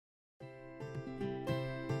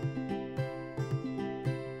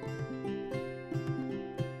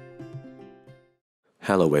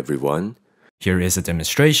Hello everyone. Here is a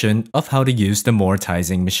demonstration of how to use the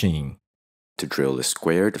mortising machine. To drill a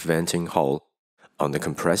squared venting hole on the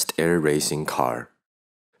compressed air racing car.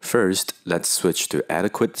 First, let's switch to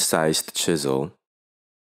adequate sized chisel.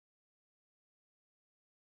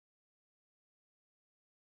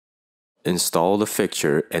 Install the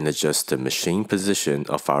fixture and adjust the machine position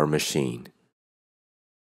of our machine.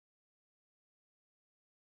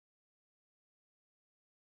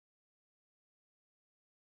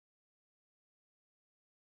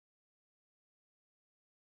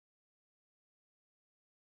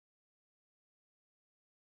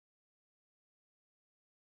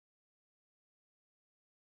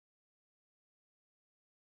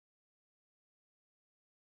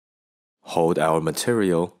 Hold our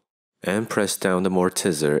material and press down the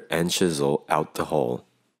mortiser and chisel out the hole.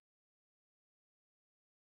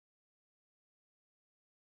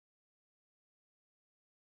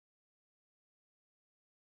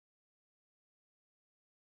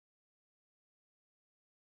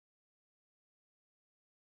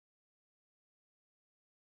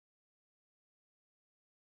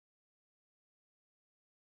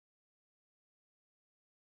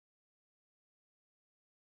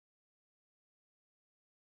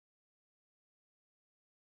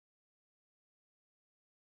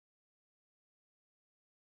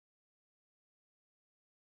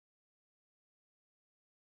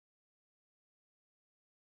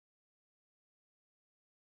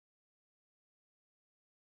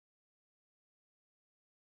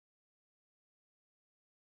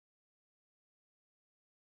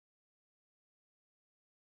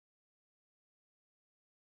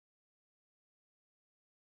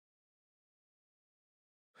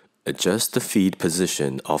 Adjust the feed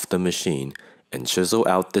position of the machine and chisel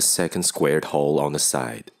out the second squared hole on the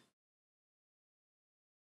side.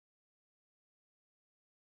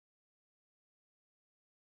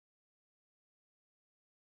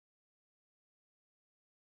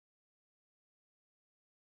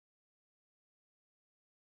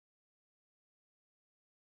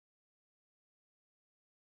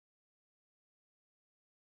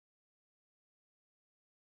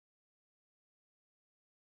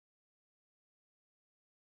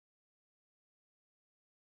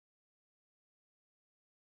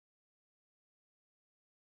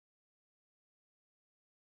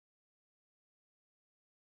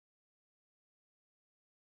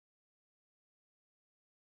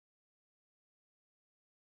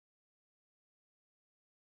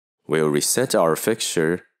 We'll reset our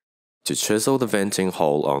fixture to chisel the venting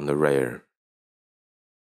hole on the rear.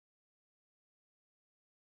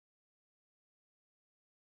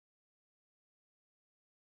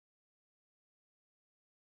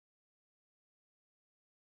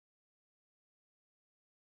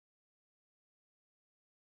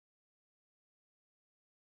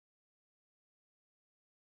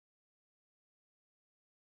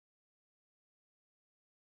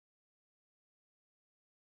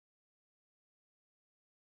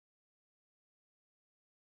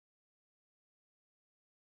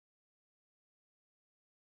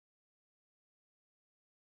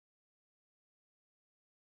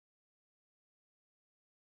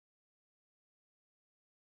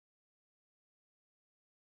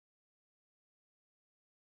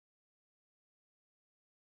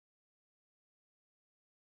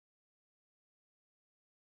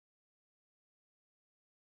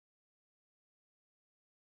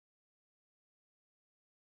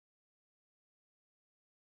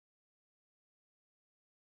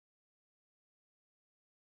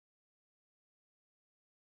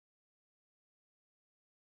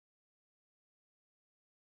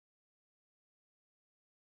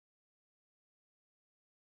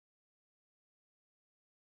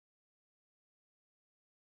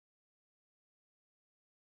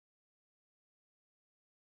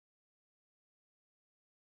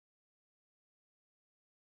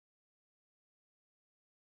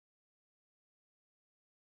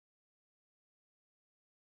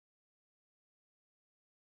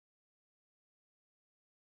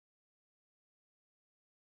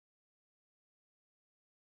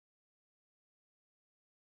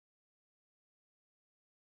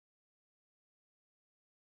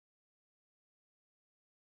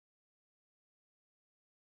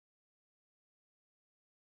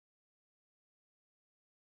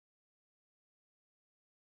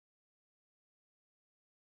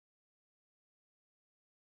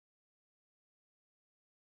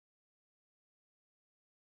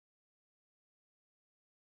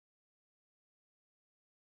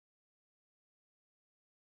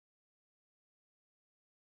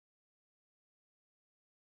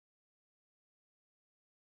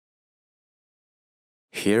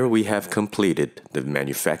 Here we have completed the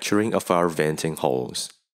manufacturing of our venting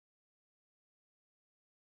holes.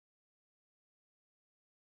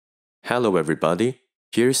 Hello everybody,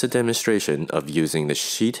 here's a demonstration of using the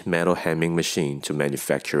sheet metal hemming machine to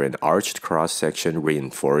manufacture an arched cross-section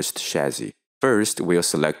reinforced chassis. First, we'll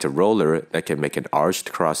select a roller that can make an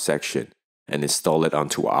arched cross-section and install it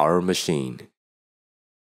onto our machine.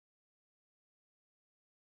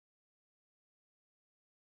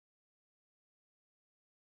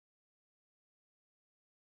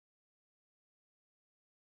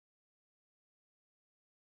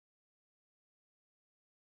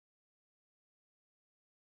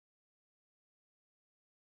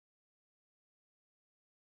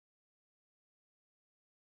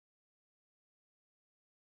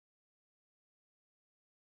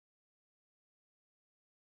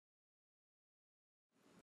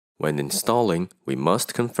 When installing, we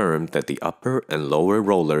must confirm that the upper and lower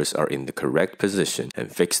rollers are in the correct position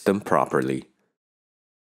and fix them properly.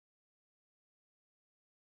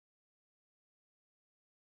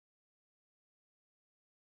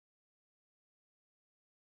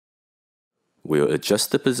 We'll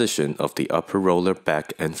adjust the position of the upper roller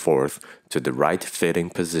back and forth to the right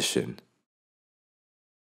fitting position.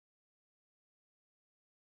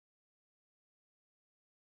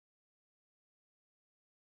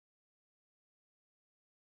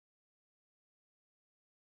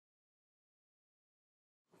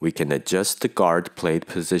 We can adjust the guard plate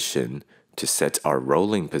position to set our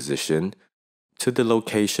rolling position to the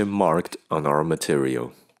location marked on our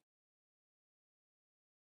material.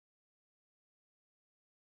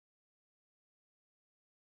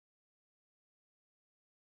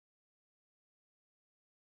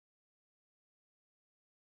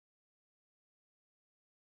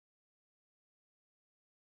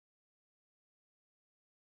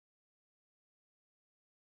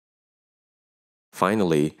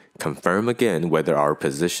 Finally, confirm again whether our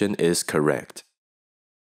position is correct.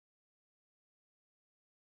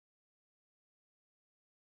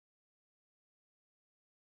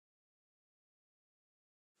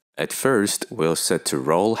 At first, we'll set to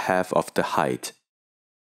roll half of the height.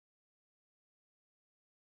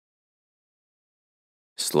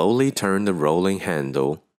 Slowly turn the rolling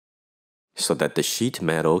handle so that the sheet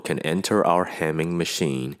metal can enter our hemming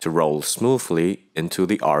machine to roll smoothly into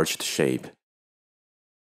the arched shape.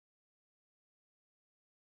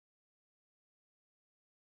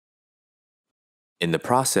 In the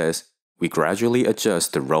process, we gradually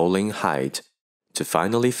adjust the rolling height to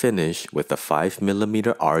finally finish with a 5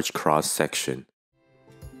 mm arch cross section.